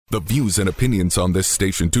The views and opinions on this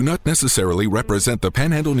station do not necessarily represent the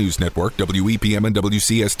Panhandle News Network, WEPM and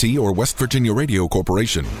WCST, or West Virginia Radio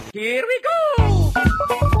Corporation. Here we go!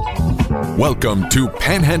 Welcome to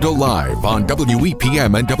Panhandle Live on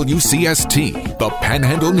WEPM and WCST, the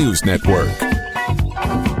Panhandle News Network.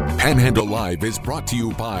 Panhandle Live is brought to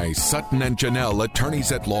you by Sutton and Janelle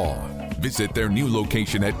Attorneys at Law. Visit their new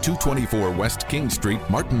location at 224 West King Street,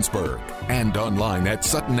 Martinsburg, and online at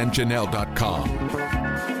suttonandjanelle.com.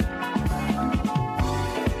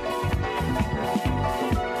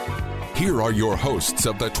 Here are your hosts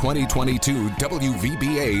of the 2022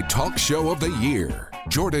 WVBA Talk Show of the Year,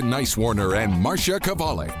 Jordan Nicewarner and Marsha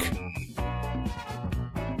Chwalik.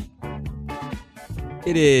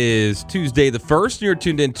 It is Tuesday the 1st. You're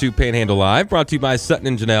tuned into Panhandle Live, brought to you by Sutton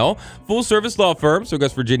and Janelle, full-service law firm, so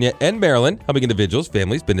West Virginia and Maryland, helping individuals,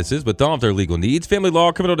 families, businesses with all of their legal needs, family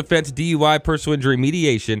law, criminal defense, DUI, personal injury,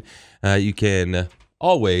 mediation. You can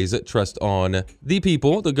always trust on the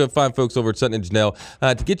people, the good fine folks over at Sutton and Janelle,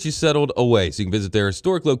 to get you settled away. So you can visit their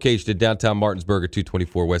historic location in downtown Martinsburg at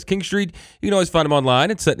 224 West King Street. You can always find them online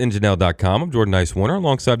at suttonandjanelle.com. I'm Jordan Nicewarner.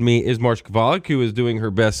 Alongside me is Marsha Chwalik, who is doing her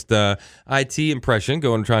best IT impression,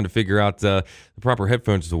 going and trying to figure out the proper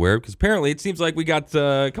headphones to wear, because apparently it seems like we got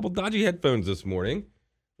a couple dodgy headphones this morning,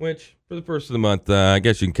 which for the first of the month, I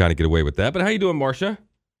guess you can kind of get away with that. But how you doing, Marsha?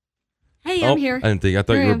 Hey, I'm here. I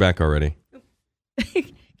thought you were back already. Can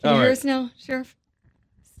you hear us now, Sheriff?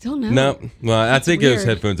 Still no. No. Well, I think weird. those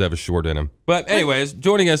headphones have a short in them. But anyways,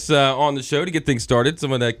 joining us on the show to get things started,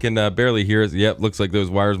 someone that can barely hear us. Yep, looks like those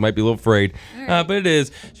wires might be a little frayed. Right. But it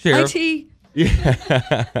is Sheriff. IT.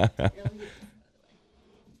 Yeah.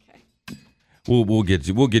 We'll get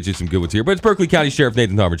you some good ones here. But it's Berkeley County Sheriff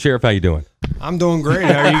Nathan Harmon. Sheriff, how you doing? I'm doing great.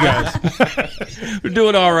 How are you guys? We're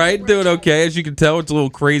doing all right, doing okay. As you can tell, it's a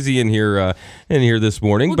little crazy in here this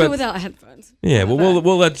morning. We'll go without headphones. Yeah, well,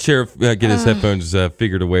 we'll let the Sheriff get his headphones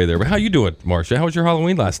figured away there. But how you doing, Marsha? How was your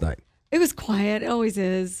Halloween last night? It was quiet. It always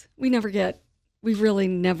is. We really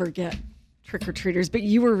never get trick-or-treaters, but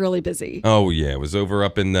you were really busy. Oh, yeah. I was over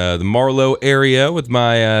up in the Marlow area with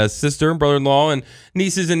my sister and brother-in-law and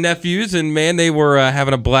nieces and nephews, and, man, they were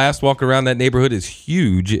having a blast. Walking around that neighborhood is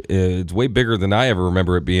huge. It's way bigger than I ever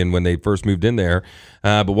remember it being when they first moved in there.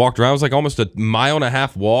 But walked around. It was like almost a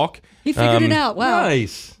mile-and-a-half walk. He figured it out. Wow.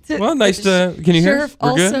 Nice. Well, nice to... Can you Sheriff, hear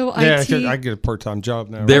us? We're also good? IT. Yeah, I get a part-time job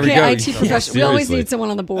now. There we go. IT professional. We always Seriously. need someone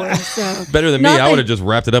on the board. So. Better than me. I would have just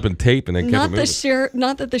wrapped it up in tape and then kept it moving.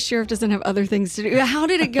 Not that the sheriff doesn't have other things to do. How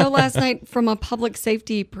did it go last night from a public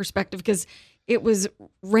safety perspective? Because it was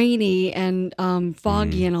rainy and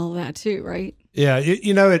foggy and all that too, right? Yeah,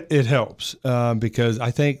 it helps because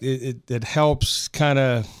I think it helps kind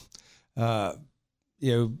of,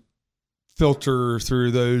 filter through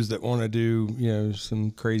those that want to do, some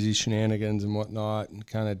crazy shenanigans and whatnot, and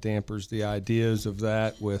kind of dampers the ideas of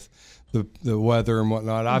that with the weather and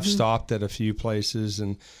whatnot. I've stopped at a few places,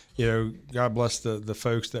 and, God bless the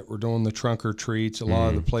folks that were doing the trunk or treats. A lot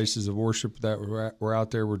of the places of worship that were out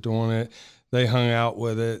there were doing it. They hung out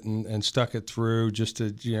with it and stuck it through just to,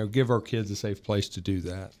 give our kids a safe place to do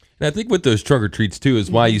that. And I think with those trunk or treats, too,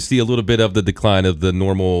 is why you see a little bit of the decline of the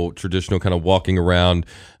normal, traditional kind of walking around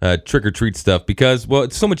trick or treat stuff because, well,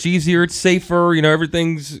 it's so much easier. It's safer.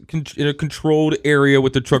 Everything's in a controlled area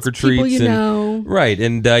with the trunk or treats. People know. Right.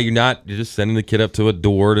 And you're just sending the kid up to a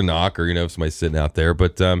door to knock or, if somebody's sitting out there.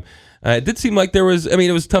 But it did seem like it was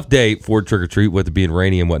a tough day for trick or treat with it being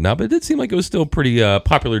rainy and whatnot. But it did seem like it was still a pretty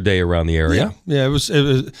popular day around the area. Yeah, it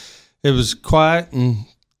was quiet and,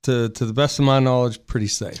 to the best of my knowledge, pretty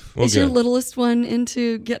safe. Is your littlest one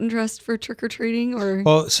into getting dressed for trick-or-treating? Or?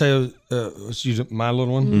 Well, so was you my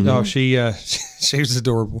little one? Mm-hmm. No, she was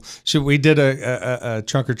adorable. We did a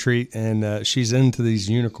trunk or treat, and she's into these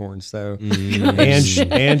unicorns. So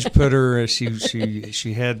Ange put her.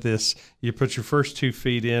 She had this. You put your first 2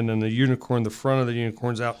 feet in, and the unicorn, the front of the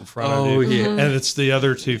unicorn's out in front of you, and it's the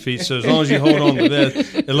other 2 feet. So as long as you hold on to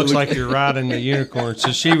this, it looks like you're riding the unicorn.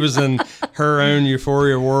 So she was in her own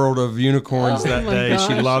euphoria world of unicorns that day. Gosh.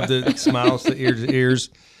 She loved it. Smiles to ear to ears.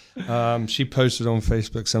 She posted on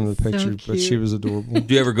Facebook some of the pictures, but she was adorable.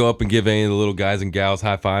 Do you ever go up and give any of the little guys and gals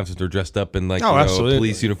high fives if they're dressed up in a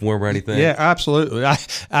police uniform or anything? Yeah, absolutely.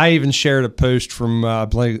 I even shared a post from I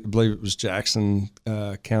believe it was Jackson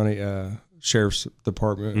County Sheriff's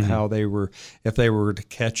Department, how if they were to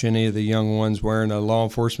catch any of the young ones wearing a law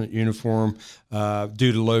enforcement uniform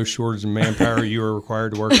due to low shortage of manpower, you are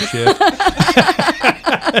required to work a shift.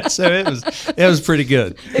 So it was pretty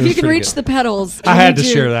good. If you can reach the pedals. I had to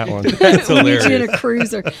share that one. That's hilarious. We need you in a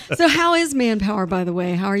cruiser. So how is manpower, by the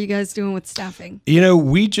way? How are you guys doing with staffing?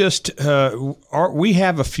 We just we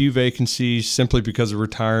have a few vacancies simply because of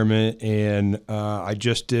retirement, and I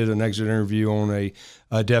just did an exit interview on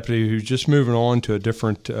a deputy who's just moving on to a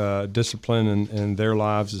different discipline in their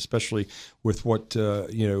lives, especially with what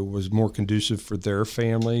was more conducive for their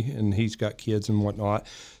family, and he's got kids and whatnot.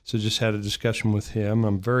 So just had a discussion with him.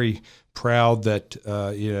 I'm very proud that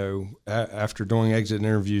after doing exit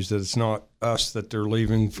interviews, that it's not us that they're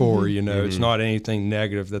leaving for. It's not anything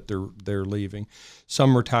negative that they're leaving.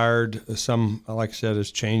 Some retired, some, like I said,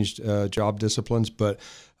 has changed job disciplines, but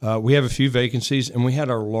we have a few vacancies, and we had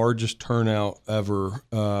our largest turnout ever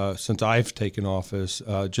since I've taken office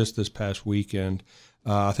just this past weekend.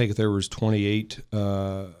 I think there was 28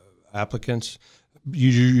 applicants.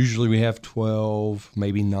 Usually we have 12,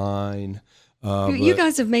 maybe 9. You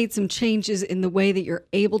guys have made some changes in the way that you're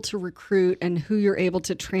able to recruit and who you're able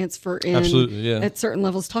to transfer in at certain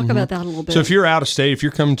levels. Talk about that a little bit. So if you're out of state, if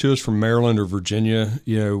you're coming to us from Maryland or Virginia,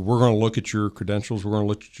 we're going to look at your credentials. We're going to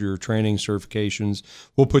look at your training certifications.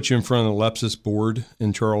 We'll put you in front of the LEPSIS board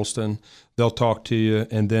in Charleston. They'll talk to you,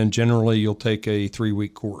 and then generally you'll take a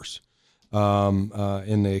 3-week course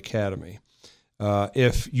in the academy.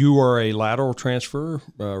 If you are a lateral transfer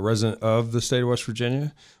resident of the state of West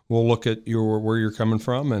Virginia, we'll look at where you're coming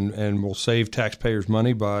from, and we'll save taxpayers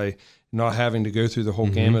money by not having to go through the whole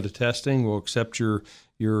gamut of testing. We'll accept your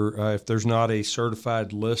if there's not a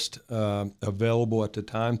certified list available at the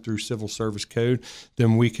time through Civil Service Code,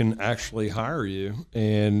 then we can actually hire you,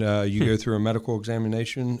 and you go through a medical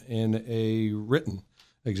examination and a written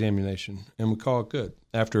examination, and we call it good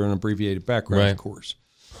after an abbreviated background course.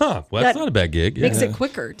 Huh. Well, that's not a bad gig. Makes it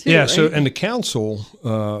quicker, too. Yeah, right? so, and the council,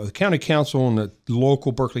 the county council and the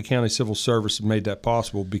local Berkeley County Civil Service have made that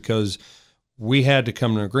possible because we had to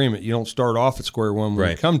come to an agreement. You don't start off at square one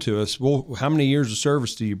when you come to us. Well, how many years of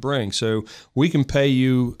service do you bring? So we can pay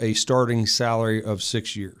you a starting salary of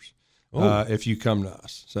 6 years if you come to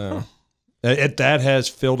us. So that has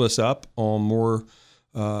filled us up on more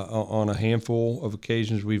on a handful of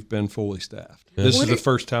occasions. We've been fully staffed. This is the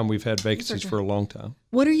first time we've had vacancies for a long time.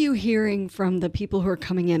 What are you hearing from the people who are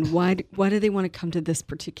coming in? Why do they want to come to this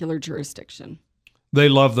particular jurisdiction? They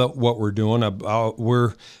love what we're doing.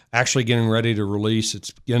 We're actually getting ready to release,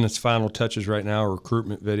 it's in its final touches right now, a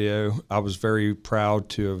recruitment video. I was very proud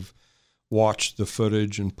to have watched the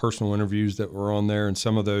footage and personal interviews that were on there, and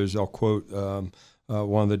some of those I'll quote.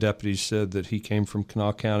 One of the deputies said that he came from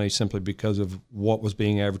Kanawha County simply because of what was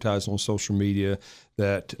being advertised on social media.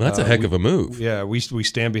 That's a heck of a move. Yeah, we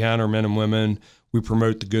stand behind our men and women. We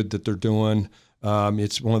promote the good that they're doing.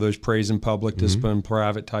 It's one of those praise in public, discipline,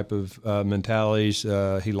 private type of mentalities.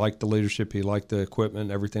 He liked the leadership. He liked the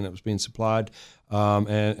equipment, everything that was being supplied,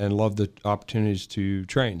 and loved the opportunities to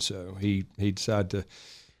train. So he decided to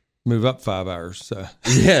move up 5 hours. So.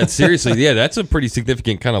 Yeah, seriously. Yeah, that's a pretty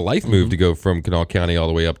significant kind of life move to go from Kanawha County all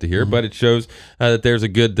the way up to here. But it shows that there's a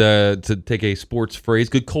good, to take a sports phrase,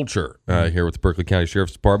 good culture here with the Berkeley County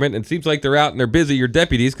Sheriff's Department. And it seems like they're out and they're busy, your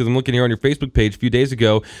deputies, because I'm looking here on your Facebook page a few days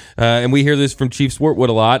ago, and we hear this from Chief Swartwood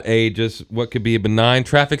a lot, just what could be a benign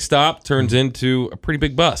traffic stop turns into a pretty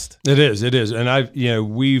big bust. It is.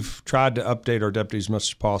 And we've tried to update our deputies as much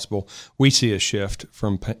as possible. We see a shift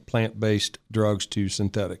from plant-based drugs to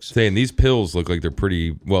synthetics. Saying these pills look like they're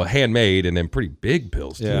pretty handmade and then pretty big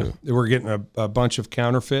pills too. Yeah, we're getting a bunch of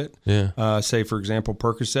counterfeit. Yeah. Say for example,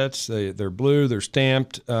 Percocets. They're blue. They're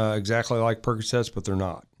stamped exactly like Percocets, but they're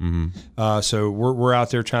not. So we're out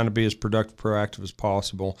there trying to be as productive, proactive as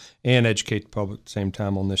possible, and educate the public at the same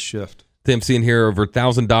time on this shift. I'm seeing here over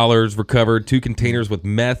 $1,000 recovered, 2 containers with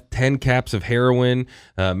meth, 10 caps of heroin,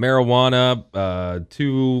 marijuana,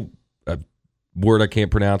 2. Word I can't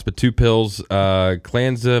pronounce, but 2 pills,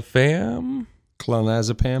 clonazepam.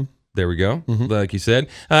 There we go, like you said.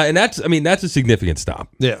 And that's a significant stop.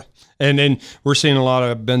 Yeah. And then we're seeing a lot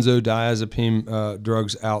of benzodiazepine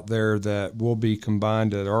drugs out there that will be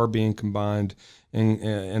combined, that are being combined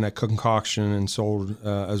in a concoction and sold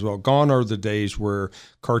as well. Gone are the days where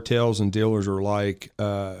cartels and dealers are like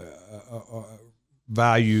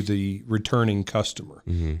value the returning customer.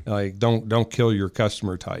 Like don't kill your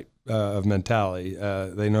customer type of mentality.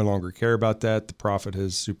 They no longer care about that. The profit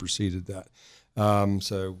has superseded that.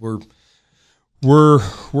 So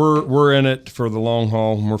we're in it for the long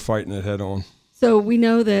haul, and we're fighting it head on. So we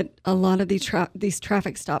know that a lot of these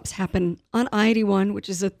traffic stops happen on I-81, which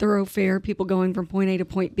is a thoroughfare, people going from point A to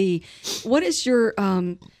point B. What is your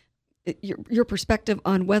perspective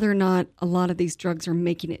on whether or not a lot of these drugs are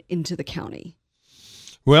making it into the county?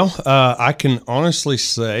 Well, I can honestly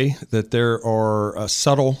say that there are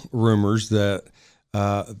subtle rumors that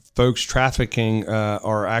folks trafficking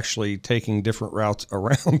are actually taking different routes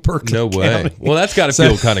around Berkeley No way. County. Well, that's got to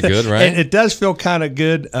feel kind of good, right? It does feel kind of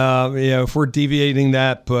good, if we're deviating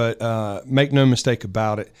that, but make no mistake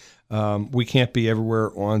about it. We can't be everywhere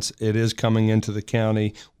at once. It is coming into the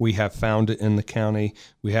county. We have found it in the county.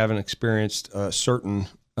 We haven't experienced certain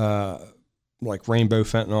like rainbow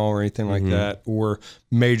fentanyl or anything like that, or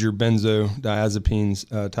major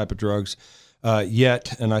benzodiazepines type of drugs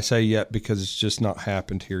yet. And I say yet because it's just not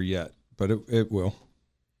happened here yet, but it will.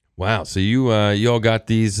 Wow. So you all got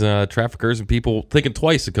these traffickers and people thinking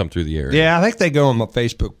twice to come through the area. Yeah, I think they go on my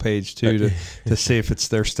Facebook page too to see if it's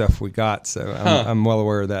their stuff we got. So I'm well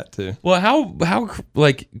aware of that too. Well, how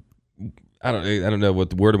like I don't know what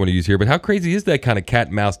the word I want to use here, but how crazy is that kind of cat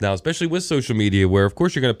and mouse now, especially with social media, where of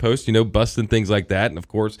course you're going to post, busts and things like that, and of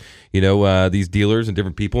course, these dealers and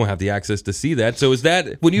different people have the access to see that. So is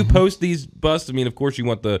that when you post these busts? I mean, of course you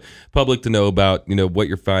want the public to know about what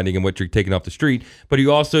you're finding and what you're taking off the street, but are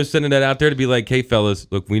you also sending that out there to be like, hey fellas,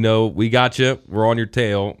 look, we know we got you, we're on your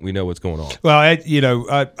tail, we know what's going on. Well,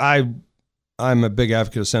 I'm a big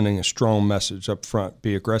advocate of sending a strong message up front.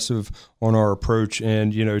 Be aggressive on our approach,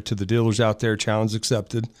 and to the dealers out there, challenge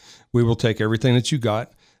accepted. We will take everything that you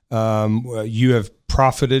got. You have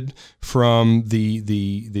profited from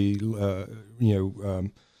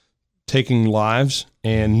taking lives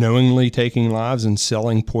and knowingly taking lives and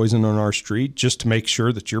selling poison on our street just to make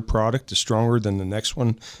sure that your product is stronger than the next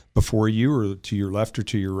one before you or to your left or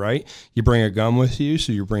to your right. You bring a gun with you,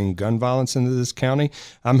 so you're bringing gun violence into this county.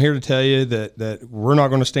 I'm here to tell you that we're not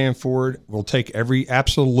going to stand for it. We'll take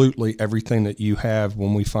absolutely everything that you have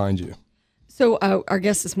when we find you. So our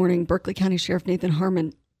guest this morning, Berkeley County Sheriff Nathan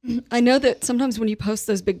Harmon. I know that sometimes when you post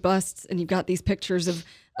those big busts and you've got these pictures of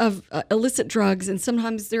illicit drugs, and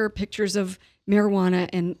sometimes there are pictures of marijuana,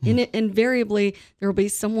 and in it, invariably there will be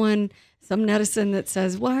some netizen that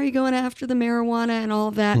says, why are you going after the marijuana and all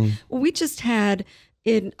of that? Well, we just had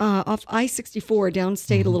off I-64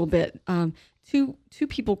 downstate a little bit, two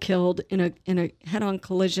people killed in a head-on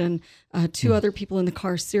collision, two other people in the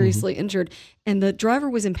car seriously injured, and the driver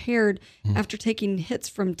was impaired after taking hits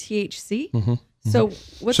from THC. So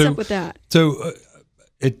what's up with that? So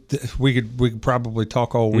we could probably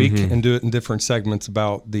talk all week and do it in different segments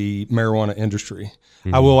about the marijuana industry.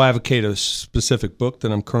 I will advocate a specific book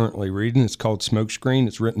that I'm currently reading. It's called Smokescreen.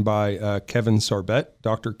 It's written by Dr. Kevin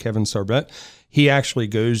Sarbet. He actually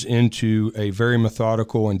goes into a very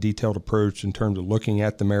methodical and detailed approach in terms of looking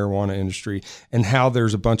at the marijuana industry and how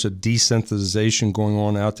there's a bunch of desensitization going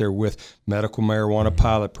on out there with medical marijuana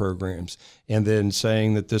pilot programs, and then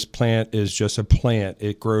saying that this plant is just a plant.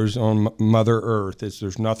 It grows on Mother Earth.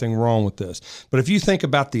 There's nothing wrong with this. But if you think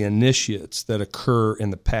about the initiates that occur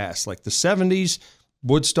in the past, like the 70s,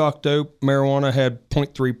 Woodstock dope marijuana had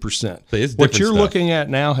 0.3%. What you're looking at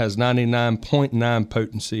now has 99.9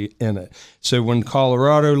 potency in it. So when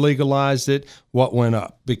Colorado legalized it, what went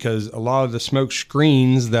up? Because a lot of the smoke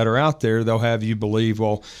screens that are out there, they'll have you believe,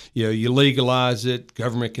 well, you legalize it,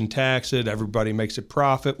 government can tax it, everybody makes a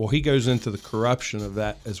profit. Well, he goes into the corruption of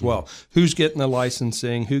that as well. Who's getting the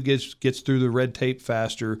licensing? Who gets through the red tape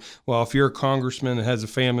faster? Well, if you're a congressman that has a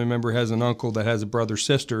family member, has an uncle that has a brother,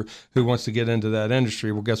 sister who wants to get into that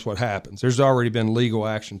industry, well, guess what happens? There's already been legal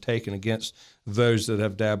action taken against those that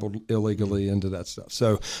have dabbled illegally into that stuff.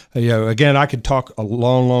 So, again, I could talk a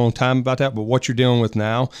long, long time about that, but what you're dealing with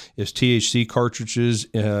now is THC cartridges.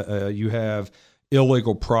 You have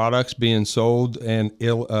illegal products being sold and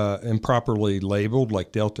improperly labeled,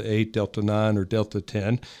 like Delta 8, Delta 9, or Delta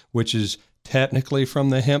 10, which is technically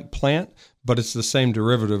from the hemp plant, but it's the same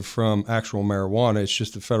derivative from actual marijuana. It's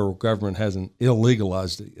just the federal government hasn't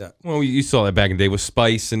illegalized it yet. Well, you saw that back in the day with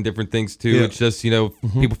spice and different things too. Yeah. It's just,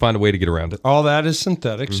 people find a way to get around it. All that is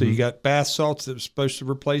synthetic. So you got bath salts that was supposed to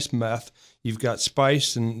replace meth. You've got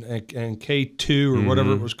spice and K2 or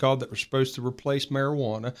whatever it was called that were supposed to replace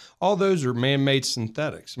marijuana. All those are man-made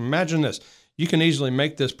synthetics. Imagine this. You can easily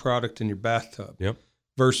make this product in your bathtub. Yep.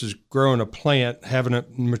 Versus growing a plant, having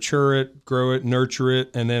it mature it, grow it, nurture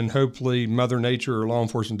it, and then hopefully Mother Nature or law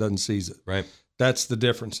enforcement doesn't seize it. Right. That's the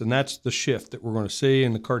difference, and that's the shift that we're going to see,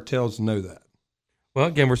 and the cartels know that. Well,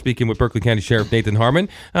 again, we're speaking with Berkeley County Sheriff Nathan Harmon.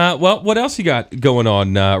 What else you got going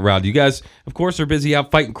on around? You guys, of course, are busy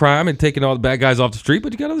out fighting crime and taking all the bad guys off the street,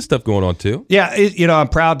 but you got other stuff going on too. Yeah, I'm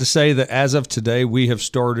proud to say that as of today, we have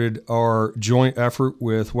started our joint effort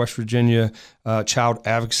with West Virginia Child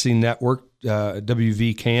Advocacy Network,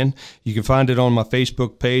 WVCAN. You can find it on my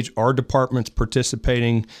Facebook page. Our department's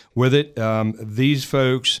participating with it. These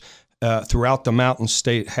folks throughout the Mountain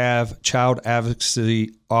State have child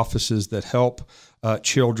advocacy offices that help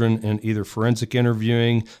children in either forensic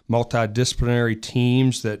interviewing, multidisciplinary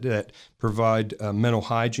teams that provide mental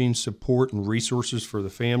hygiene support and resources for the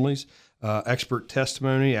families, expert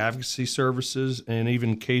testimony, advocacy services, and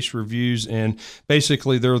even case reviews. And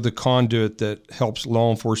basically, they're the conduit that helps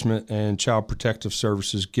law enforcement and child protective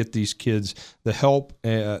services get these kids the help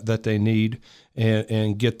that they need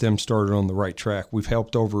and get them started on the right track.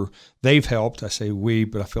 They've helped, I say we,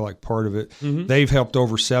 but I feel like part of it, they've helped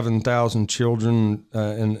over 7,000 children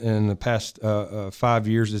in the past 5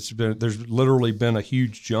 years. There's literally been a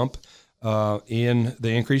huge jump in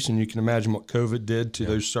the increase, and you can imagine what COVID did to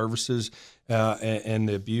those services and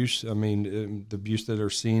the abuse. I mean, the abuse that are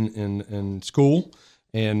seen in school.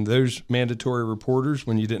 And those mandatory reporters,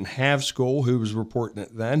 when you didn't have school, who was reporting it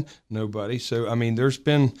then? Nobody. So, I mean, there's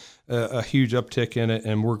been a huge uptick in it,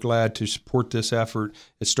 and we're glad to support this effort.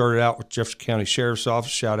 It started out with Jefferson County Sheriff's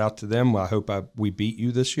Office. Shout out to them. I hope we beat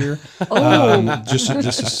you this year. Just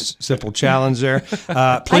a simple challenge there.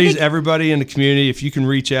 Please, everybody in the community, if you can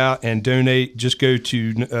reach out and donate, just go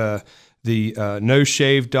to the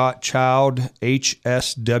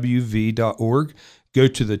noshave.childhswv.org. Go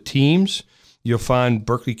to the teams. You'll find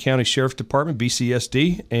Berkeley County Sheriff Department,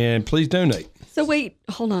 BCSD, and please donate. So wait,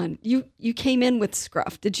 hold on. You came in with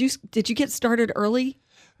scruff. Did you get started early?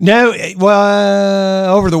 No,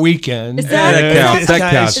 well, over the weekend.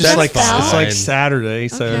 That counts. It's like Saturday,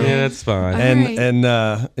 so yeah, that's fine. And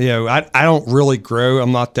I don't really grow.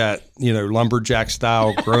 I'm not that lumberjack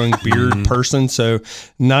style growing beard person, so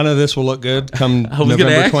none of this will look good come November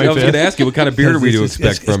 25th. I was going to ask you what kind of beard are we to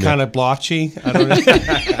expect from you. It's kind of blotchy. I don't know.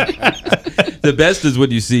 The best is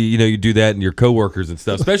when you see, you do that in your coworkers and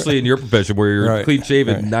stuff, especially in your profession where you're clean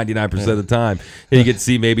shaven 99% of the time, and you get to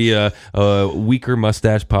see maybe a weaker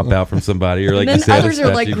mustache pop out from somebody, or like and you said, others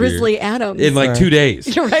are like Grizzly Adams in like 2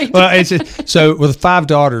 days. You're right. Well, so with 5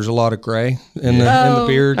 daughters, a lot of gray in the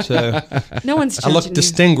beard. So no one's judging I look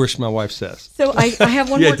distinguished, my wife says. So I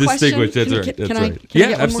have one more question. Distinguished. That's right.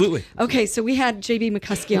 Can I absolutely. Okay, so we had J.B.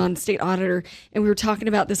 McCuskey on, state auditor, and we were talking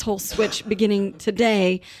about this whole switch beginning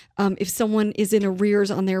today. If someone is in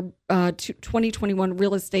arrears on their 2021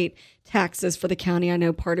 real estate taxes for the county, I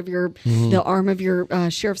know part of the arm of your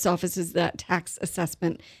sheriff's office is that tax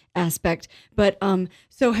assessment aspect. But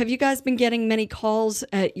so have you guys been getting many calls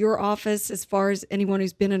at your office as far as anyone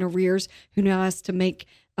who's been in arrears who now has to make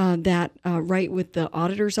that right with the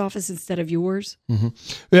auditor's office instead of yours? Mm-hmm.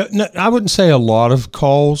 Yeah, no, I wouldn't say a lot of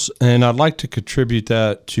calls, and I'd like to contribute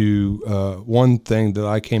that to one thing that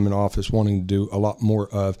I came in office wanting to do a lot more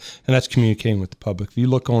of, and that's communicating with the public. If you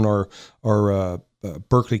look on our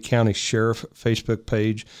Berkeley County Sheriff Facebook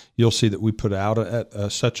page, you'll see that we put out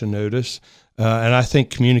such a notice, and I think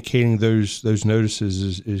communicating those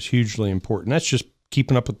notices is hugely important. That's just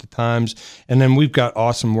keeping up with the times. And then we've got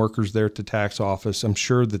awesome workers there at the tax office. I'm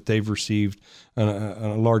sure that they've received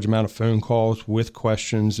a large amount of phone calls with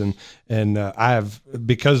questions, and I have,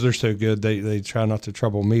 because they're so good, they try not to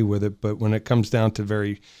trouble me with it. But when it comes down to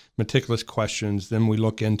very meticulous questions, then we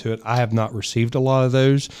look into it. I have not received a lot of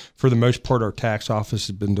those. For the most part, our tax office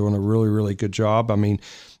has been doing a really, really good job. I mean,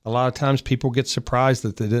 a lot of times people get surprised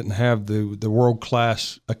that they didn't have the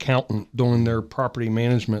world-class accountant doing their property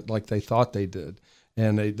management like they thought they did.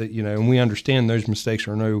 And and we understand those mistakes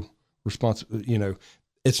are no responsibility.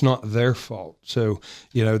 It's not their fault. So,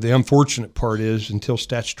 the unfortunate part is until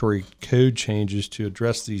statutory code changes to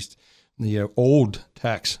address these, old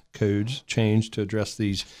tax codes change to address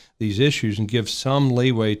these issues and give some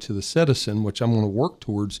leeway to the citizen, which I'm going to work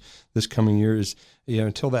towards this coming year, is,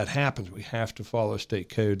 until that happens, we have to follow state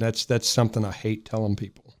code. That's something I hate telling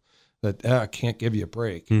people, that I can't give you a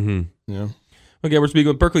break. Mm-hmm. Okay, we're speaking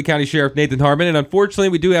with Berkeley County Sheriff Nathan Harmon, and unfortunately,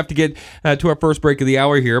 we do have to get to our first break of the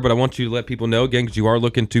hour here, but I want you to let people know, again, because you are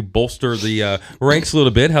looking to bolster the ranks a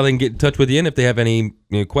little bit, how they can get in touch with you, and if they have any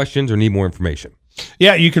questions or need more information.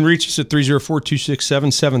 Yeah, you can reach us at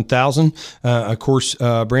 304-267-7000. Of course,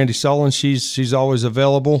 Brandy Sullivan, she's always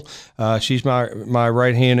available. She's my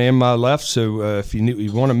right hand and my left. So if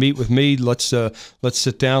you want to meet with me, let's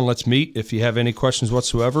sit down, let's meet. If you have any questions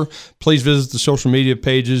whatsoever, please visit the social media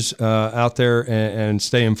pages out there and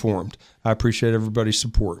stay informed. I appreciate everybody's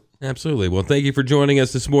support. Absolutely. Well, thank you for joining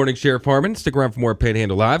us this morning, Sheriff Harmon. Stick around for more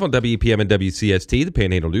Panhandle Live on WEPM and WCST, the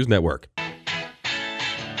Panhandle News Network.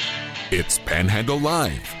 It's Panhandle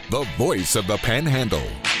Live, the voice of the Panhandle.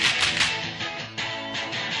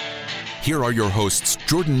 Here are your hosts,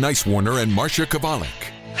 Jordan Nicewarner and Marsha Chwalik.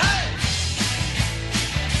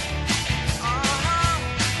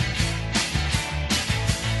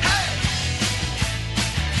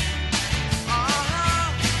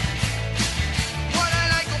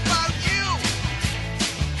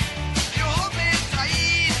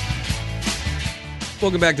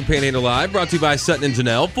 Welcome back to Panhandle Live, brought to you by Sutton and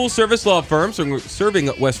Janelle, full-service law firm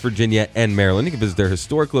serving West Virginia and Maryland. You can visit their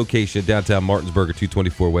historic location in downtown Martinsburg at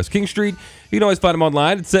 224 West King Street. You can always find them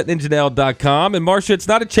online at suttonandjanelle.com. And Marsha, it's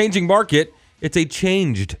not a changing market, it's a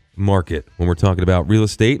changed market when we're talking about real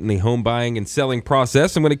estate and the home buying and selling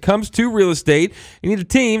process. And when it comes to real estate, you need a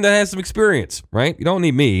team that has some experience, right? You don't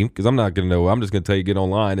need me because I'm not going to know. I'm just going to tell you get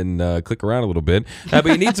online and click around a little bit. But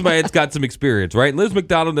you need somebody that's got some experience, right? Liz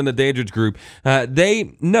McDonald and the Dandridge Group,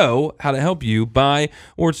 they know how to help you buy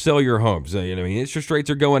or sell your homes. Interest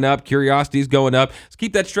rates are going up. Curiosity is going up. So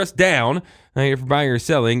keep that stress down. If you're buying or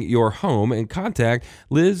selling your home, and contact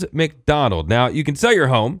Liz McDonald. Now, you can sell your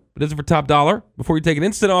home, but is it for top dollar? Before you take an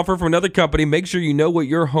instant offer from another company, make sure you know what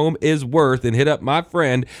your home is worth and hit up my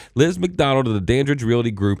friend Liz McDonald of the Dandridge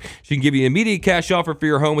Realty Group. She can give you an immediate cash offer for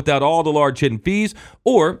your home without all the large hidden fees,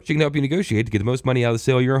 or she can help you negotiate to get the most money out of the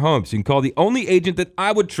sale of your home. So you can call the only agent that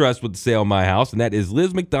I would trust with the sale of my house, and that is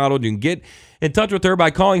Liz McDonald. You can get in touch with her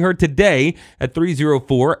by calling her today at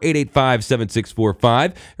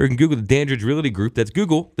 304-885-7645, or you can Google the Dandridge Realty Group. That's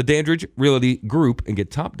Google the Dandridge Realty Group and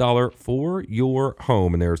get top dollar for your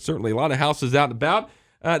home. And there are certainly a lot of houses out and about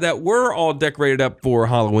that were all decorated up for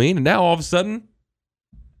Halloween, and now all of a sudden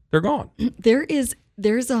they're gone.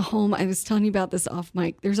 There's a home, I was telling you about this off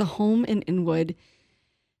mic. There's a home in Inwood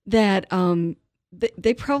that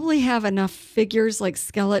they probably have enough figures like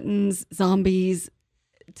skeletons, zombies.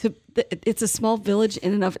 It's a small village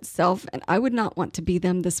in and of itself, and I would not want to be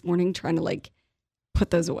them this morning trying to put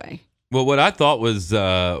those away. Well, what I thought was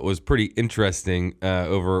pretty interesting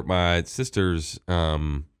over at my sister's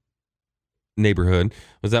neighborhood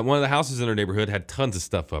was that one of the houses in her neighborhood had tons of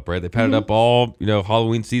stuff up. Right, they had it up all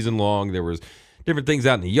Halloween season long. There was different things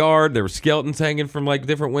out in the yard. There were skeletons hanging from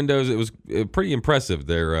different windows. It was pretty impressive,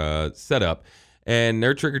 their setup, and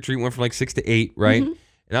their trick or treat went from 6 to 8. Right. Mm-hmm.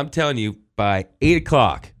 And I'm telling you, by 8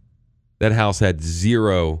 o'clock, that house had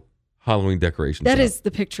 0 Halloween decorations. That is the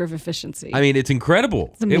picture of efficiency. I mean, it's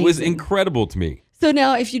incredible. It was incredible to me. So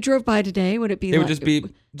now, if you drove by today, would it be? It would just be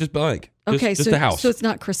blank. Okay, just a house. So it's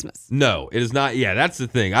not Christmas. No, it is not. Yeah, that's the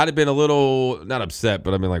thing. I'd have been a little not upset,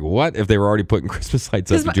 but I've been like, what if they were already putting Christmas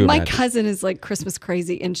lights up? My cousin is Christmas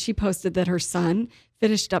crazy, and she posted that her son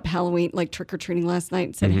finished up Halloween trick or treating last night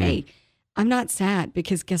and said, "Hey, I'm not sad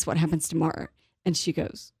because guess what happens tomorrow?" And she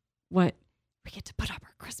goes, "What? We get to put up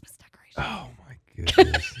our Christmas decorations." Oh my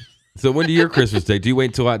goodness. So when do your Christmas day? Do you wait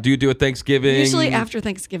until do you do a Thanksgiving? Usually after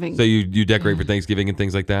Thanksgiving. So you decorate for Thanksgiving and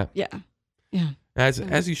things like that? Yeah.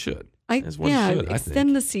 As you should. As one should,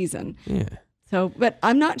 extend the season. Yeah. So, but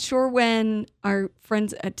I'm not sure when our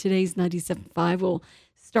friends at today's 97.5 will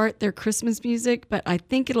start their Christmas music, but I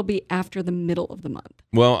think it'll be after the middle of the month.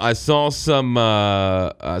 Well, I saw some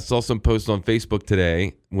posts on Facebook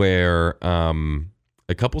today where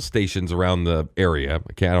a couple stations around the area,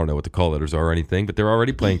 I don't know what the call letters are or anything, but they're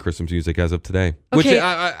already playing Christmas music as of today. Okay. Which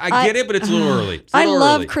I get it, but it's a little early. I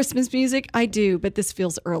love Christmas music. I do, but this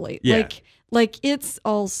feels early. Yeah. Like it's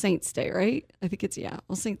All Saints Day, right? I think it's,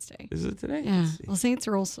 All Saints Day. Is it today? Yeah. All Saints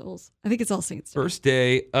or All Souls? I think it's All Saints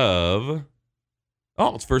Day.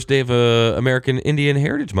 It's first day of American Indian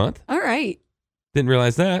Heritage Month. All right. Didn't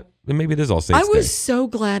realize that. Then maybe it is All Saints Day. I was so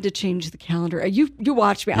glad to change the calendar. You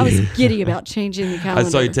watched me. I was giddy about changing the calendar.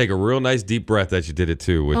 I saw you take a real nice deep breath as you did it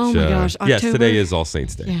too. Which, oh my gosh! October, yes, today is All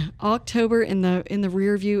Saints Day. Yeah, October in the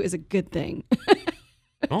rear view is a good thing.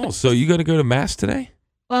 Oh, so you going to go to Mass today?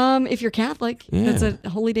 If you're Catholic, that's a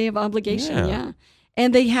holy day of obligation. Yeah.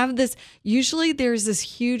 And they have this, usually there's this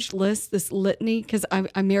huge list, this litany, because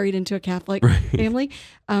I'm married into a Catholic family.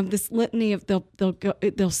 This litany of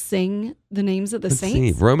they'll sing the names of the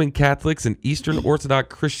saints. See. Roman Catholics and Eastern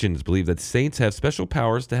Orthodox Christians believe that saints have special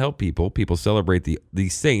powers to help people. People celebrate the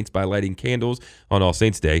saints by lighting candles on All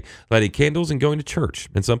Saints Day, lighting candles and going to church.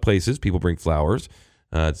 In some places, people bring flowers.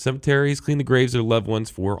 Cemeteries clean the graves of their loved ones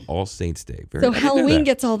for All Saints Day. So Halloween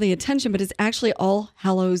gets all the attention, but it's actually All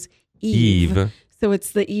Hallows Eve. So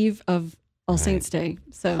it's the eve of All Saints Day.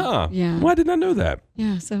 So yeah. Well, I did not know that.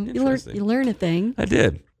 Yeah. So you learn a thing. I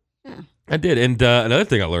did. Yeah. I did. And another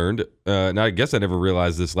thing I learned, and I guess I never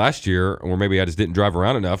realized this last year, or maybe I just didn't drive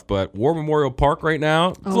around enough, but War Memorial Park right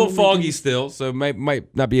now, it's a little foggy still, so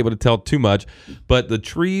might not be able to tell too much, but the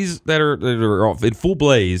trees that are in full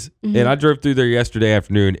blaze, and I drove through there yesterday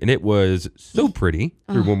afternoon, and it was so pretty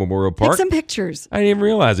through War Memorial Park. Take some pictures. I didn't even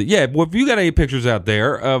realize it. Yeah, well, if you got any pictures out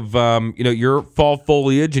there of your fall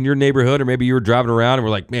foliage in your neighborhood, or maybe you were driving around and were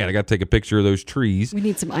like, man, I got to take a picture of those trees. We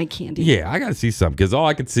need some eye candy. Yeah, I got to see some, because all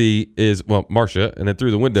I could see is, well, Marsha, and then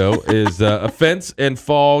through the window is a fence and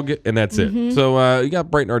fog, and that's it. So you got to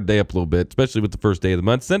brighten our day up a little bit, especially with the first day of the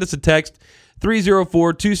month. Send us a text,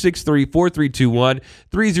 304-263-4321,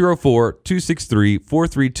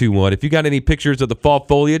 304-263-4321. If you got any pictures of the fall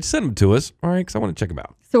foliage, send them to us, all right, because I want to check them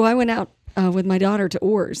out. So I went out with my daughter to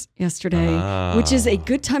Oars yesterday, which is a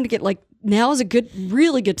good time to get, like, now is a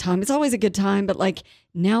really good time. It's always a good time, but, like,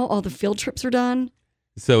 now all the field trips are done.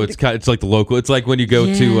 So it's like the local. It's like when you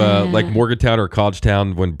go to like Morgantown or College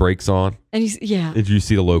Town when break's on, and you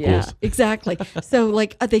see the locals. Yeah, exactly. So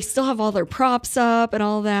like they still have all their props up and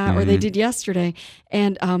all that, or they did yesterday.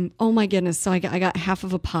 And oh my goodness! So I got half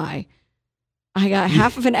of a pie. I got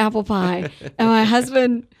half of an apple pie, and my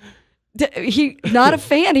husband, he not a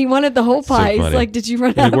fan. He wanted the whole pie. He's like, "Did you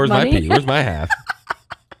run out of money? Where's my half?"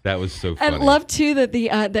 That was so funny. I love too that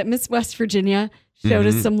that Miss West Virginia showed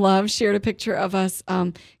us some love, shared a picture of us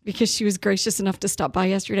because she was gracious enough to stop by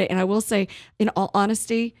yesterday. And I will say, in all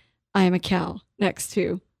honesty, I am a cow next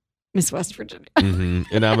to Miss West Virginia.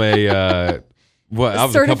 And I'm a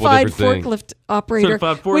certified forklift operator,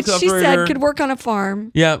 which she said could work on a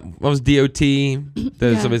farm. Yeah, I was DOT.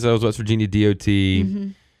 Somebody said I was West Virginia DOT.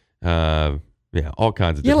 Yeah, all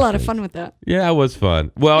kinds of. You had a lot things. Of fun with that. Yeah, it was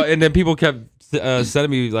fun. Well, and then people kept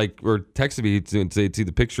sending me or texting me to say see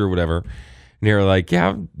the picture or whatever. And they were like,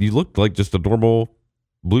 yeah, you looked like just a normal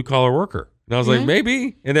blue-collar worker. And I was like,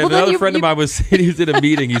 maybe. And then another friend of mine was saying he was in a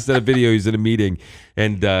meeting. He sent a video. He was in a meeting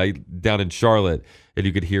and down in Charlotte. And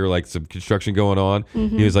you could hear like some construction going on.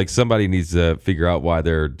 He was like, somebody needs to figure out why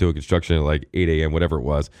they're doing construction at like 8 a.m., whatever it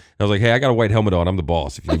was. And I was like, hey, I got a white helmet on. I'm the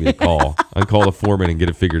boss. If you need me to call, I can call the foreman and get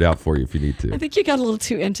it figured out for you if you need to. I think you got a little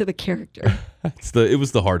too into the character. It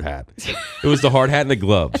was the hard hat. It was the hard hat and the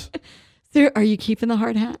gloves. So are you keeping the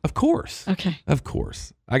hard hat? Of course. Okay. Of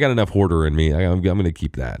course. I got enough hoarder in me. I'm going to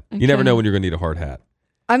keep that. Okay. You never know when you're going to need a hard hat.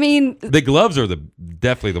 I mean, the gloves are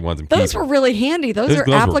definitely the ones I'm keeping. Those were really handy. Those are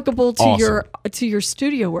applicable to your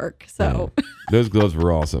studio work. So those gloves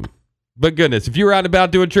were awesome. But goodness, if you were out and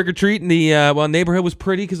about doing trick or treat and the neighborhood was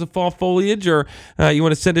pretty because of fall foliage, or you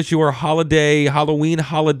want to send us your Halloween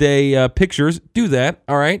holiday pictures, do that.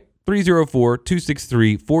 All right.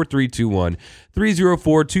 304-263-4321.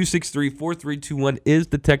 304-263-4321 is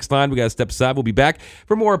the text line. We got to step aside. We'll be back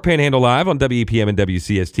for more Panhandle Live on WEPM and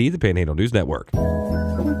WCST, the Panhandle News Network.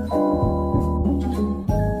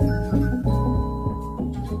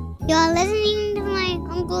 You're listening to my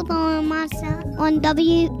Uncle Bill and Marsha on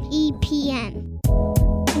WEPM.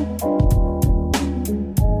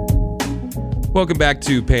 Welcome back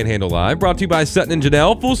to Panhandle Live, brought to you by Sutton and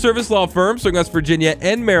Janelle, full-service law firm serving West Virginia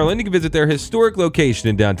and Maryland. You can visit their historic location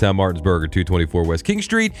in downtown Martinsburg at 224 West King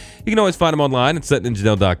Street. You can always find them online at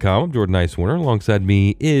suttonandjanelle.com. I'm Jordan Nicewarner. Alongside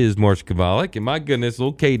me is Marsha Chwalik. And my goodness,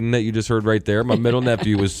 little Caden that you just heard right there, my middle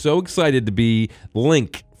nephew, was so excited to be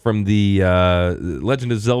Link from the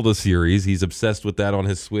Legend of Zelda series. He's obsessed with that on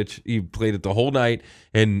his Switch. He played it the whole night,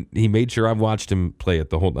 and he made sure I watched him play it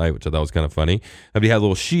the whole night, which I thought was kind of funny. But he had a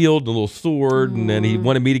little shield, a little sword, and then he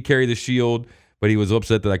wanted me to carry the shield, but he was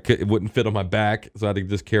upset that it wouldn't fit on my back, so I had to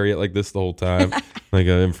just carry it like this the whole time, like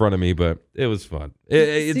in front of me. But it was fun.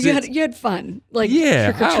 You had fun, like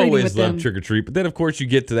yeah. Trick-or-treating I always with loved them. trick or treat, but then of course you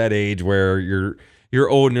get to that age where you're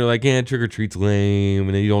old and you're like, yeah, trick or treat's lame,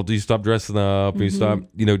 and then you stop dressing up, and you stop,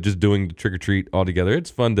 just doing the trick or treat altogether. It's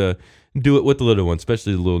fun to do it with the little one,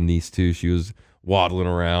 especially the little niece too. She was waddling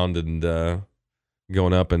around and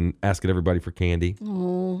going up and asking everybody for candy.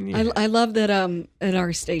 Oh, yeah. I love that. At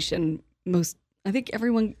our station, pretty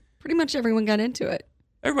much everyone got into it.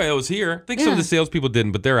 Everybody that was here. I think some of the salespeople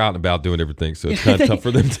didn't, but they're out and about doing everything, so it's kind of tough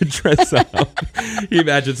for them to dress up. You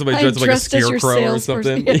imagine somebody dressed up like a scarecrow or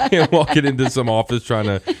something, walking into some office trying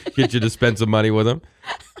to get you to spend some money with them.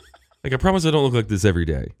 Like, I promise I don't look like this every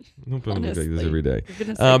day. I don't look like this every day.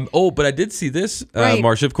 But I did see this,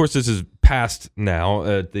 Marsha. Of course, this is past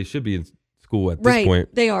now. They should be in school at this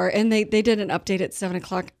point. They are, and they did an update at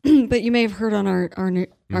 7:00. But you may have heard on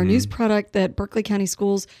our news product that Berkeley County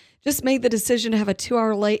Schools just made the decision to have a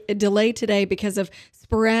 2-hour delay today because of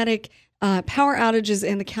sporadic power outages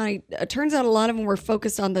in the county. It turns out a lot of them were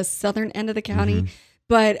focused on the southern end of the county,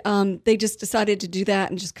 but they just decided to do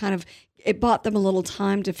that and just it bought them a little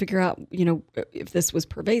time to figure out, if this was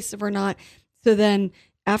pervasive or not. So then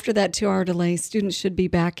after that 2-hour delay, students should be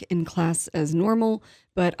back in class as normal.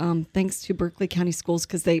 But thanks to Berkeley County Schools,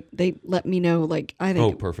 because they let me know, I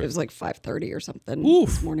think it was like 5:30 or something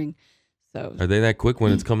this morning. So are they that quick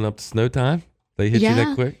when it's coming up to snow time? They hit you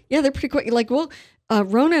that quick? Yeah, they're pretty quick.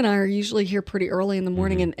 Rona and I are usually here pretty early in the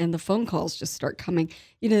morning, and the phone calls just start coming.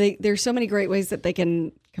 There's so many great ways that they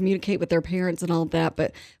can communicate with their parents and all of that.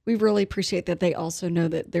 But we really appreciate that they also know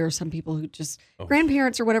that there are some people who just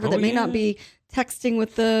grandparents or whatever that may not be texting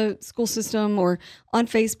with the school system or on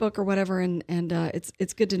Facebook or whatever, and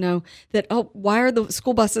it's good to know that why are the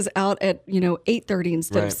school buses out at 8:30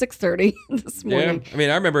 instead of 6:30 this morning? Yeah, I mean,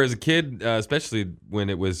 I remember as a kid, especially when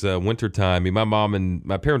it was wintertime. I mean, my mom and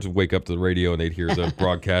my parents would wake up to the radio and they'd hear the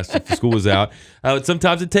broadcast if the school was out.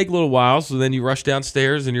 Sometimes it'd take a little while, so then you rush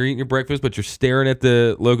downstairs and you're eating your breakfast, but you're staring at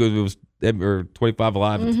the logo. It was 25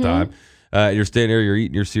 Alive at the time. You're standing there, you're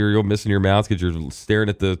eating your cereal, missing your mouth because you're staring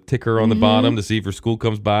at the ticker on the bottom to see if your school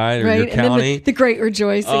comes by or your county. And then the great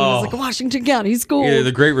rejoicing was like Washington County School. Yeah,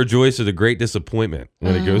 the great rejoice or the great disappointment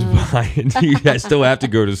when it goes by and you guys still have to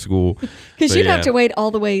go to school. Because you'd have to wait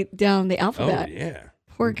all the way down the alphabet. Oh, yeah.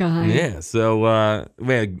 Poor guy. Yeah, so,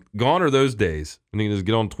 man, gone are those days. And you can just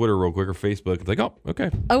get on Twitter real quick or Facebook. It's like, oh,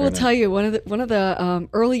 okay. I will tell you, one of the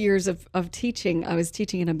early years of teaching, I was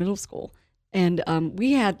teaching in a middle school. And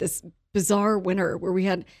we had this bizarre winter where we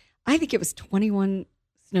had, I think it was 21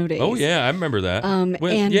 snow days. Oh yeah, I remember that. And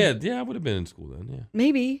yeah, I would have been in school then. Yeah,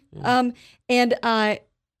 maybe. Yeah. And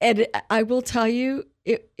I will tell you,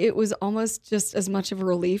 it was almost just as much of a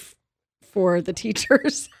relief for the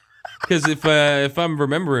teachers. Because if I'm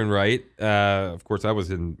remembering right, of course I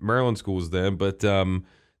was in Maryland schools then, but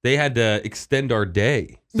they had to extend our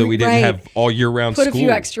day, so we didn't have all year-round school. Put a few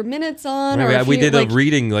extra minutes on. Right, or we did a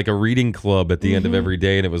reading club at the end of every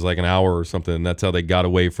day, and it was like an hour or something. And that's how they got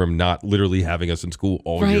away from not literally having us in school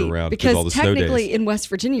all year round because all the snow days. Because technically in West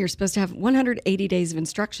Virginia, you're supposed to have 180 days of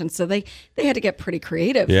instruction, so they had to get pretty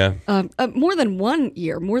creative. Yeah, more than 1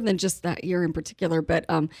 year, more than just that year in particular. But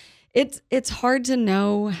it's hard to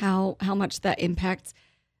know how much that impacts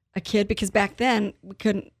a kid because back then we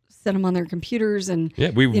couldn't set them on their computers and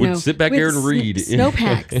we would sit back there and read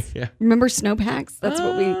snowpacks. Remember snowpacks? That's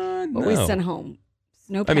what we no. sent home.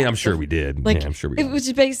 Snowpacks. I mean, I'm sure we did. I'm sure we did. It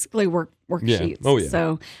was basically worksheets. Oh yeah.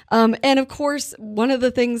 So, and of course, one of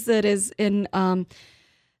the things that is in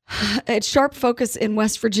at sharp focus in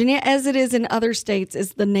West Virginia, as it is in other states,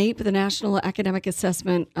 is the NAEP, the National Academic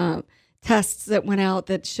Assessment tests that went out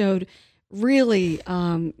that showed really,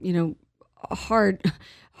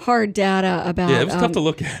 hard data about it was tough to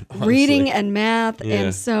look at, honestly. Reading and math.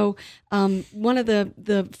 And so one of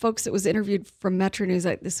the folks that was interviewed from Metro News,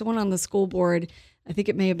 someone on the school board, I think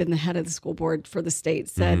it may have been the head of the school board for the state,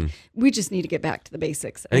 said, we just need to get back to the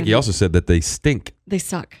basics. I think he also said that they stink. They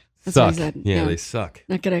suck. That's what he said. Yeah, they suck.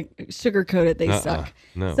 Not going to sugarcoat it. They suck.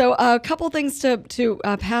 No. So a couple things to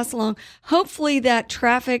pass along. Hopefully that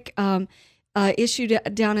traffic issue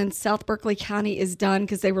down in South Berkeley County is done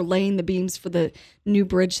because they were laying the beams for the new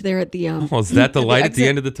bridge there at the. Is that the light at the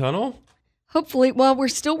end of the tunnel? Hopefully. Well, we're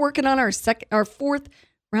still working on our fourth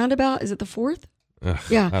roundabout. Is it the fourth?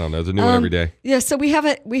 Yeah. I don't know. There's a new one every day. Yeah. So we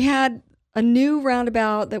had a new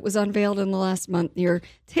roundabout that was unveiled in the last month near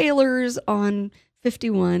Taylor's on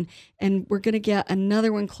 51, and we're going to get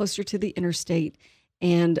another one closer to the interstate.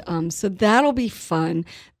 And so that'll be fun.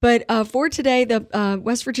 But for today, the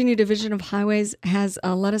West Virginia Division of Highways has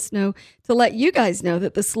let you guys know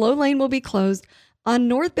that the slow lane will be closed on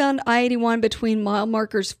northbound I-81 between mile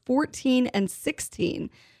markers 14 and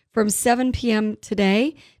 16 from 7 p.m.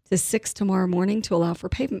 today to 6 tomorrow morning to allow for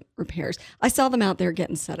pavement repairs. I saw them out there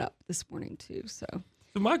getting set up this morning too. So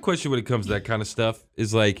my question when it comes to that kind of stuff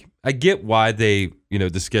is like, I get why they, the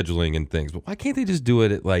scheduling and things, but why can't they just do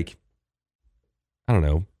it at like, I don't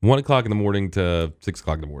know, 1 o'clock in the morning to 6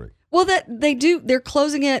 o'clock in the morning? Well, that they do. They're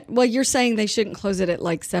closing it. Well, you're saying they shouldn't close it at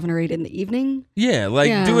like 7 or 8 in the evening? Yeah,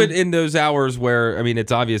 do it in those hours where, I mean,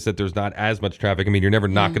 it's obvious that there's not as much traffic. I mean, you're never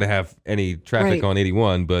not going to have any traffic on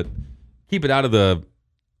 81, but keep it out of the,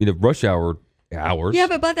 rush hour hours. Yeah,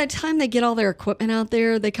 but by the time they get all their equipment out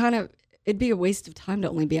there, it'd be a waste of time to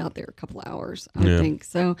only be out there a couple of hours, I think.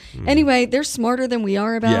 So anyway, they're smarter than we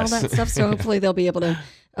are about all that stuff. So hopefully they'll be able to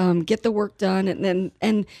get the work done.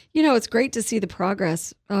 And it's great to see the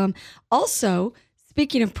progress. Also,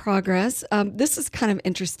 speaking of progress, this is kind of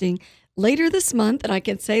interesting. Later this month, and I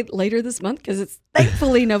can say later this month because it's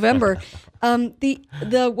thankfully November,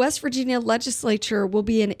 the West Virginia legislature will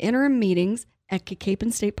be in interim meetings at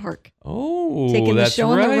Kekapen State Park. Oh, taking that's the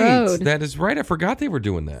show right. on the road. That is right. I forgot they were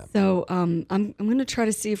doing that. So I'm going to try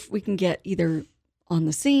to see if we can get either on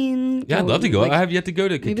the scene. Yeah, I'd love to go. I have yet to go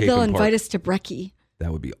to Kekapen Maybe they'll invite Park. us to Brecky.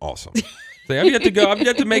 That would be awesome. So I've yet to go. I've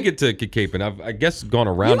yet to make it to Kekapen. I've, I guess, gone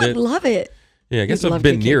around it. You would love it. Yeah, I guess I've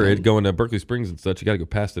been near it, going to Berkeley Springs and such. You got to go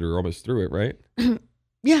past it or almost through it, right?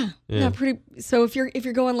 Yeah, pretty. So if you're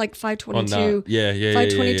going like 522,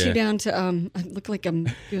 522 down to I look like I'm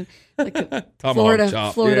doing like a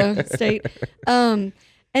Florida State.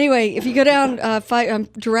 Anyway, if you go down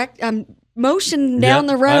motion down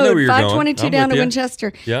the I know road, where you're 522 going. down I'm to with you.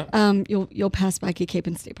 Winchester. Yeah. You'll pass by Key Cape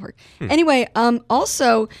and State Park. Anyway,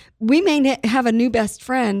 also we may have a new best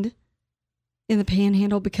friend in the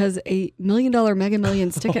Panhandle because $1 million Mega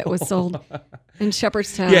Millions ticket was sold in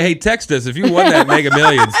Shepherdstown. Yeah, hey, text us. If you won that Mega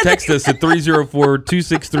Millions, text us at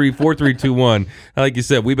 304-263-4321. Like you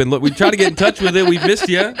said, we tried to get in touch with it. We've missed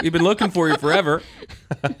you. We've been looking for you forever.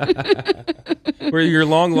 We're your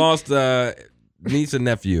long-lost niece and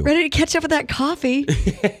nephew. Ready to catch up with that coffee.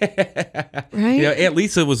 Right? Yeah, Aunt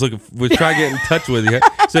Lisa was trying to get in touch with you.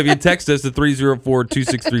 So if you text us at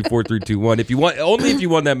 304-263-4321, only if you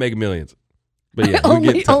won that Mega Millions. But yeah,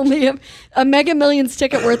 only a Mega Millions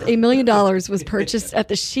ticket worth $1 million was purchased at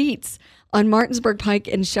the Sheets on Martinsburg Pike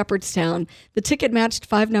in Shepherdstown. The ticket matched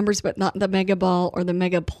 5 numbers, but not the Mega Ball or the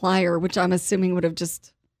Mega Plier, which I'm assuming would have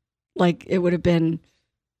just it would have been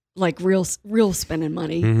like real spending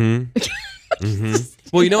money. Mm-hmm.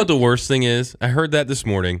 Well, you know what the worst thing is? I heard that this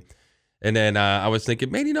morning, and then I was thinking,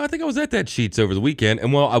 man, I think I was at that Sheets over the weekend,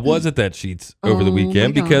 and I was at that Sheets over the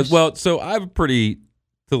weekend because, so I have a pretty.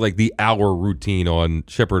 So like the hour routine on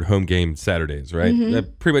Shepherd home game Saturdays, right?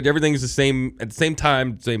 Pretty much everything's the same at the same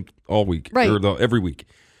time, same all week, right? Or every week.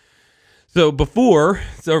 So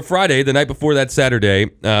Friday, the night before that Saturday,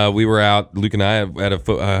 we were out, Luke and I, at a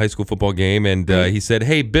high school football game, and he said,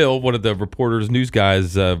 "Hey, Bill," one of the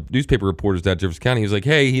newspaper reporters down at Jefferson County, he was like,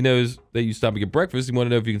 "Hey, he knows that you stop and get breakfast. He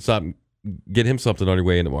wanted to know if you can stop and get him something on your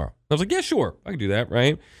way in tomorrow." I was like, "Yeah, sure, I can do that."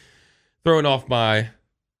 Right? Throwing off my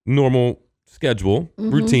normal schedule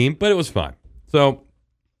routine, but it was fine. So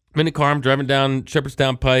I'm in the car, I'm driving down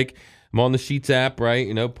Shepherdstown Pike, I'm on the Sheets app, right,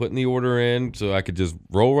 putting the order in so I could just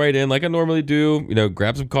roll right in like I normally do,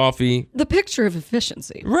 grab some coffee. The picture of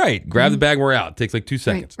efficiency. Right, grab the bag, we're out. It takes like 2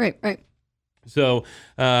 seconds. Right. So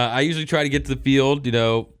I usually try to get to the field,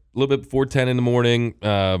 a little bit before 10 in the morning,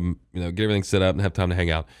 get everything set up and have time to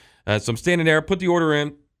hang out. So I'm standing there, put the order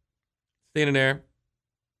in, standing there,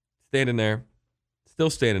 still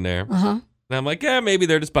standing there. And I'm like, maybe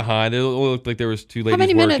they're just behind. It looked like there was 2 ladies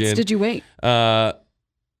working. How many minutes did you wait?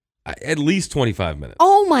 At least 25 minutes.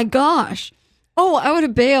 Oh, my gosh. Oh, I would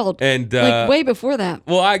have bailed. And way before that.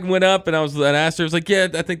 Well, I went up and I asked her, I was like, yeah,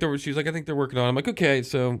 she was like, I think they're working on it. I'm like, okay,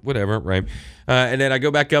 so whatever, right? And then I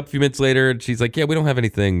go back up a few minutes later and she's like, yeah, we don't have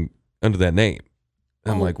anything under that name.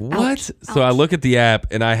 And I'm like, what? Ouch. So I look at the app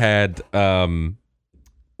and I had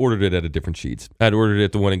ordered it at a different Sheets. I had ordered it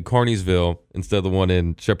at the one in Carneysville instead of the one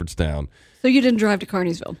in Shepherdstown. So you didn't drive to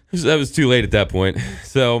Carneysville? That was too late at that point.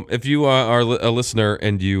 So if you are a listener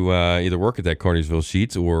and you either work at that Carneysville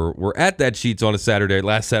Sheets or were at that Sheets on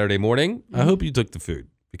last Saturday morning, I hope you took the food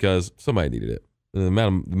because somebody needed it. The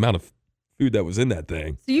amount of food that was in that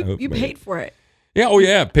thing. So you paid for it? Yeah. Oh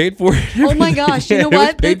yeah, paid for it. Oh my gosh! You know what?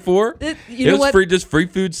 It was paid for. It was what? Free, just free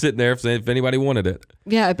food sitting there if anybody wanted it.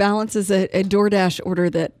 Yeah, it balances a DoorDash order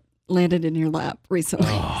that landed in your lap recently.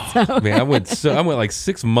 Oh, man, I went like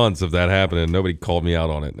 6 months of that happening and nobody called me out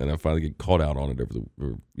on it, and I finally get called out on it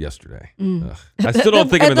yesterday. I still don't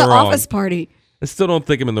think I'm in the wrong. At the office party. I still don't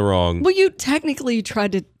think I'm in the wrong. Well, you technically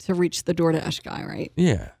tried to reach the DoorDash guy, right?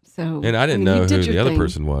 Yeah. So and I didn't know who the other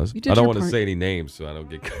person was. I don't want to say any names so I don't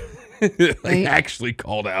get actually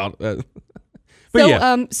called out. But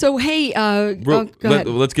hey, go ahead.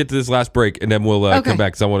 Let's get to this last break, and then we'll come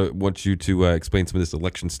back because I want you to explain some of this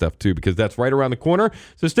election stuff too, because that's right around the corner.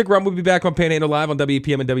 So stick around. We'll be back on Panhandle Live on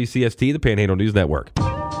WPM and WCST, the Panhandle News Network.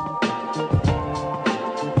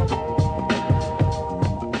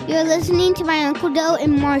 You're listening to my Uncle Doe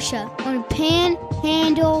and Marsha on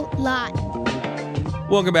Panhandle Live.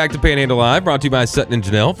 Welcome back to Panhandle Live, brought to you by Sutton and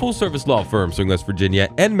Janelle, full-service law firm serving West Virginia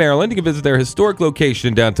and Maryland. You can visit their historic location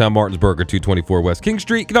in downtown Martinsburg or 224 West King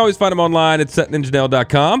Street. You can always find them online at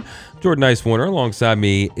suttonandjanelle.com. Jordan Nicewarner, alongside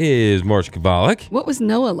me is Marsha Chwalik. What was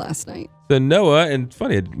Noah last night? So Noah, and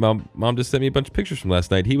funny, mom just sent me a bunch of pictures from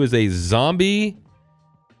last night. He was a zombie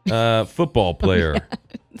football player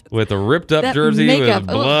with a ripped-up jersey with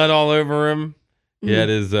blood all over him. He had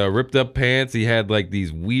his ripped up pants. He had like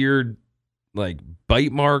these weird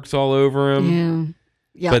bite marks all over him.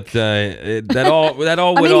 Yeah. But that all went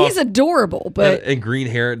off. He's adorable, but and green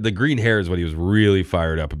hair. The green hair is what he was really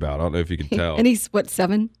fired up about. I don't know if you can tell. And he's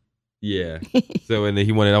 7? Yeah. So and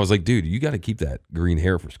he wanted. I was like, dude, you got to keep that green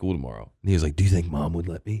hair for school tomorrow. And he was like, do you think mom would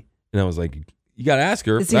let me? And I was like, you got to ask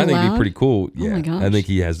her. Is he I think allowed? it'd be pretty cool. Oh Yeah. my gosh. I think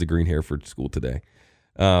he has the green hair for school today.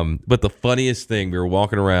 But the funniest thing, we were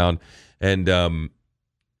walking around and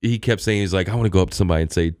he kept saying, he's like, I want to go up to somebody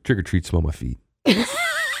and say, trick or treat, smell my feet.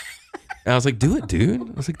 And I was like, do it, dude.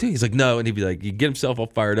 I was like, dude. He's like, no. And he'd be like, he'd get himself all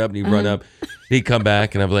fired up and he'd run up. He'd come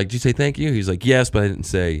back and I'd be like, did you say thank you? He's like, yes, but I didn't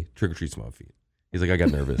say trick or treat small feet. He's like, I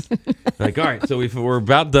got nervous. Like, all right. So we're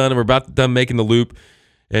about done and we're about done making the loop.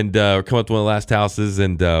 And we're coming up to one of the last houses.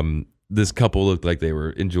 And this couple looked like they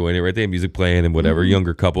were enjoying it, right? They had music playing and whatever,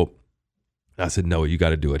 younger couple. I said, no, you got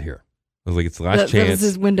to do it here. I was like, it's the last chance. That was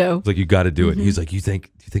his window. I was like, you got to do it. He's like, do you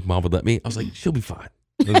think mom would let me? I was like, she'll be fine.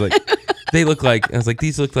 I was like, they look like, I was like,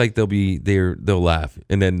 these look like they'll laugh.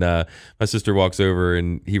 And then my sister walks over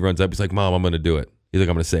and he runs up. He's like, Mom, I'm going to do it. He's like,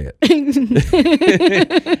 I'm going to say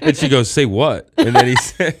it. And she goes, say what? And then he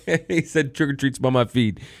said, trick or treats by my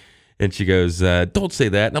feet. And she goes, don't say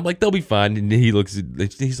that. And I'm like, they'll be fine. And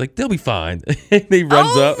he's like, they'll be fine. And he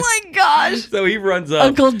runs up. Oh my gosh. So he runs up.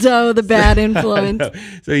 Uncle Doe, the bad influence.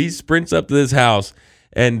 So he sprints up to this house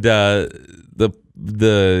and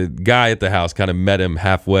the guy at the house kind of met him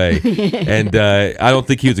halfway. And I don't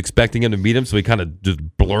think he was expecting him to meet him. So he kind of just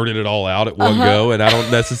blurted it all out at one go. And I don't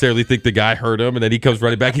necessarily think the guy heard him. And then he comes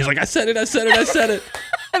running back. He's like, I said it.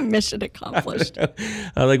 Mission accomplished. I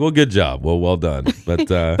was like, well, good job. Well done. But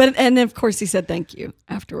and of course he said thank you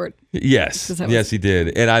afterward. Yes, he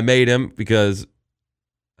did. And I made him because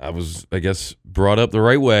I was, I guess, brought up the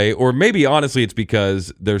right way. Or maybe honestly, it's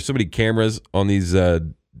because there's so many cameras on these at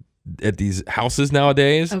these houses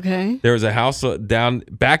nowadays. Okay. There was a house down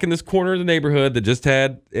back in this corner of the neighborhood that just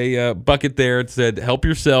had a bucket there. It said "Help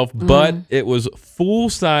yourself," but it was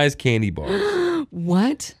full-size candy bars.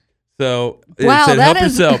 What? So it wow, said, help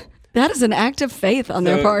yourself. That is an act of faith on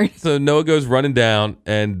their part. So Noah goes running down,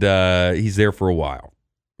 and he's there for a while.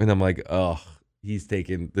 And I'm like, oh, he's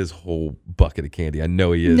taking this whole bucket of candy. I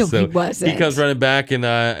know he is. No, so he wasn't. He comes running back, and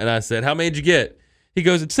I said, how many did you get? He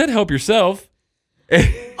goes, it said help yourself.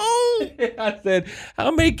 Oh. I said, how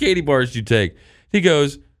many candy bars did you take? He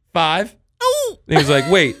goes, 5. Oh. And he was like,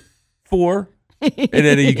 wait, 4? And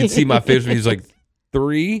then you can see my face when he's like,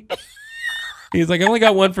 3? He's like, I only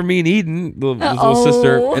got one for me and Eden, his little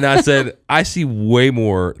sister. And I said, I see way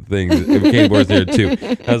more things of candy bars there too.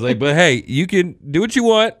 I was like, but hey, you can do what you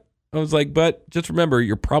want. I was like, but just remember,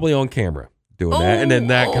 you're probably on camera doing that. And then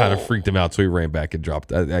that kind of freaked him out. So he ran back and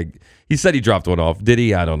dropped. He said he dropped one off. Did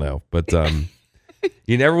he? I don't know. But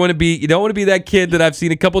you don't want to be that kid that I've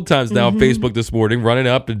seen a couple of times now on Facebook this morning, running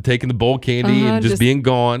up and taking the bowl candy and just being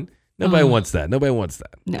gone. Nobody wants that. Nobody wants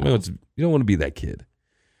that. No. You don't want to be that kid.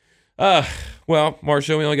 Well,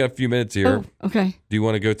 Marsha, we only got a few minutes here. Oh, okay. Do you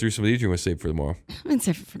want to go through some of these or you want to save it for tomorrow? I'm going to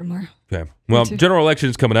save it for tomorrow. Okay. Well, general election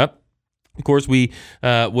is coming up. Of course, we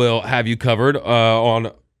will have you covered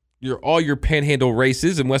on all your Panhandle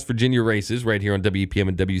races and West Virginia races right here on WEPM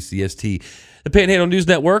and WCST, the Panhandle News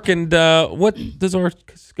Network. And what does our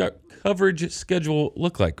coverage schedule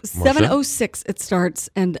look like, Marsha? 7:06 it starts,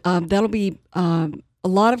 and that'll be a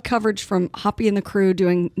lot of coverage from Hoppy and the crew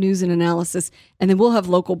doing news and analysis, and then we'll have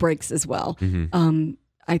local breaks as well. Mm-hmm.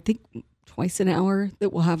 I think twice an hour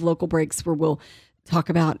that we'll have local breaks where we'll talk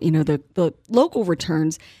about the local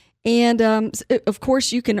returns. And of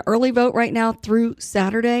course, you can early vote right now through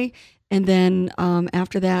Saturday, and then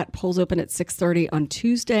after that, polls open at 6:30 on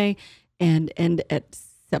Tuesday and end at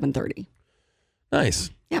 7:30. Nice.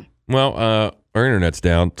 Yeah. Well, our internet's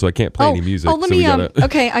down, so I can't play any music. Oh, let me.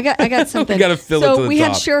 Okay, I got something. We got to fill it to the top. So we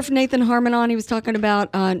had Sheriff Nathan Harmon on. He was talking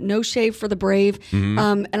about No Shave for the Brave,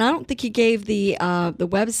 and I don't think he gave the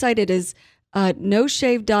website. It is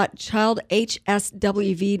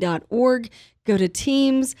noshave.childhswv.org. Go to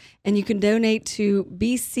teams, and you can donate to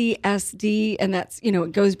BCSD, and that's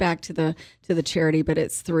it goes back to the charity, but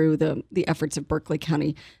it's through the efforts of Berkeley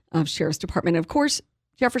County Sheriff's Department, and of course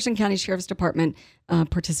Jefferson County Sheriff's Department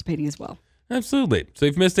participating as well. Absolutely. So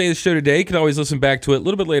if you missed any of the show today, you can always listen back to it a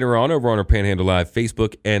little bit later on over on our Panhandle Live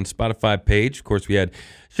Facebook and Spotify page. Of course, we had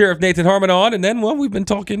Sheriff Nathan Harmon on, and then, well, we've been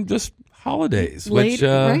talking just holidays.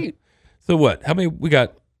 Right. So what? How many? We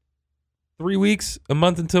got 3 weeks, a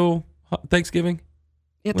month until Thanksgiving?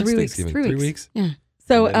 Yeah, When's 3 weeks. Thanksgiving? 3 weeks? Yeah.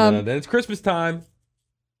 So then it's Christmas time.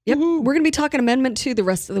 Yep. Woo-hoo. We're going to be talking Amendment 2 the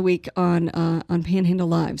rest of the week on Panhandle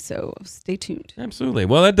Live, so stay tuned. Absolutely.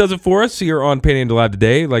 Well, that does it for us here on Panhandle Live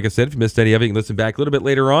today. Like I said, if you missed any of it, you can listen back a little bit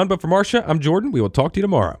later on. But for Marsha, I'm Jordan. We will talk to you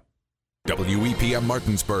tomorrow. WEPM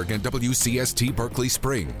Martinsburg and WCST Berkeley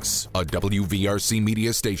Springs, a WVRC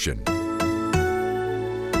media station.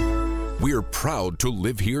 We're proud to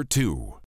live here, too.